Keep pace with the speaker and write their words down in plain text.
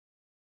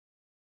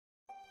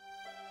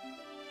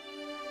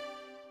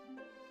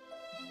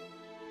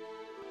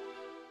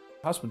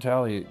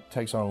Hospitality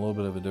takes on a little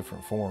bit of a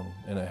different form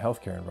in a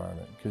healthcare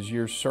environment because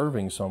you're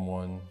serving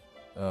someone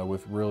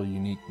with real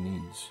unique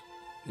needs.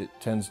 It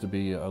tends to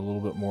be a little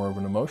bit more of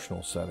an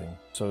emotional setting.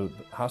 So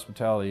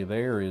hospitality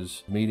there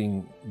is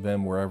meeting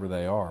them wherever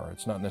they are.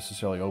 It's not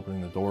necessarily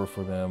opening the door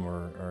for them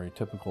or a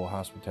typical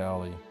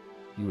hospitality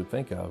you would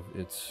think of.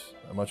 It's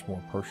much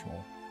more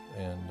personal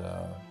and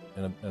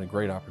a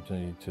great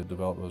opportunity to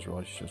develop those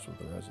relationships with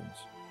the residents.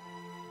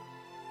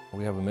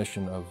 We have a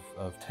mission of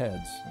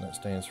TEDS, and that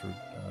stands for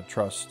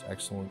Trust,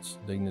 Excellence,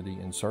 Dignity,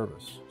 and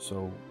Service.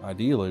 So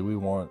ideally, we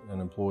want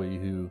an employee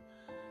who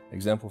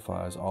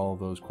exemplifies all of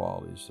those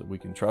qualities, that we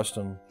can trust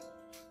them,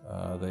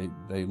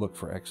 they look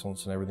for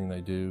excellence in everything they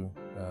do,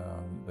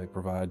 they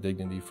provide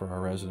dignity for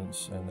our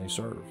residents, and they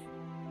serve.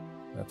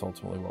 That's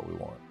ultimately what we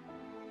want.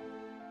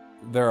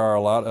 There are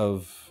a lot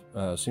of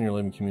senior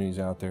living communities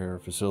out there,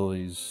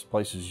 facilities,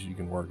 places you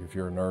can work if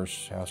you're a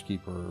nurse,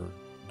 housekeeper,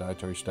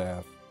 dietary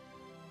staff.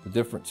 The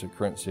difference at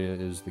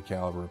Querencia is the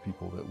caliber of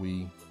people that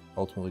we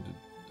ultimately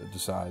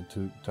decide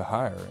to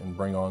hire and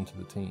bring on to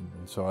the team.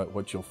 And so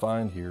what you'll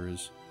find here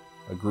is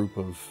a group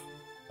of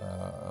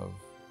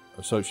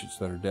associates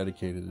that are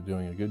dedicated to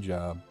doing a good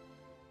job,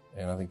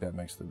 and I think that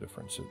makes the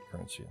difference at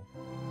Querencia.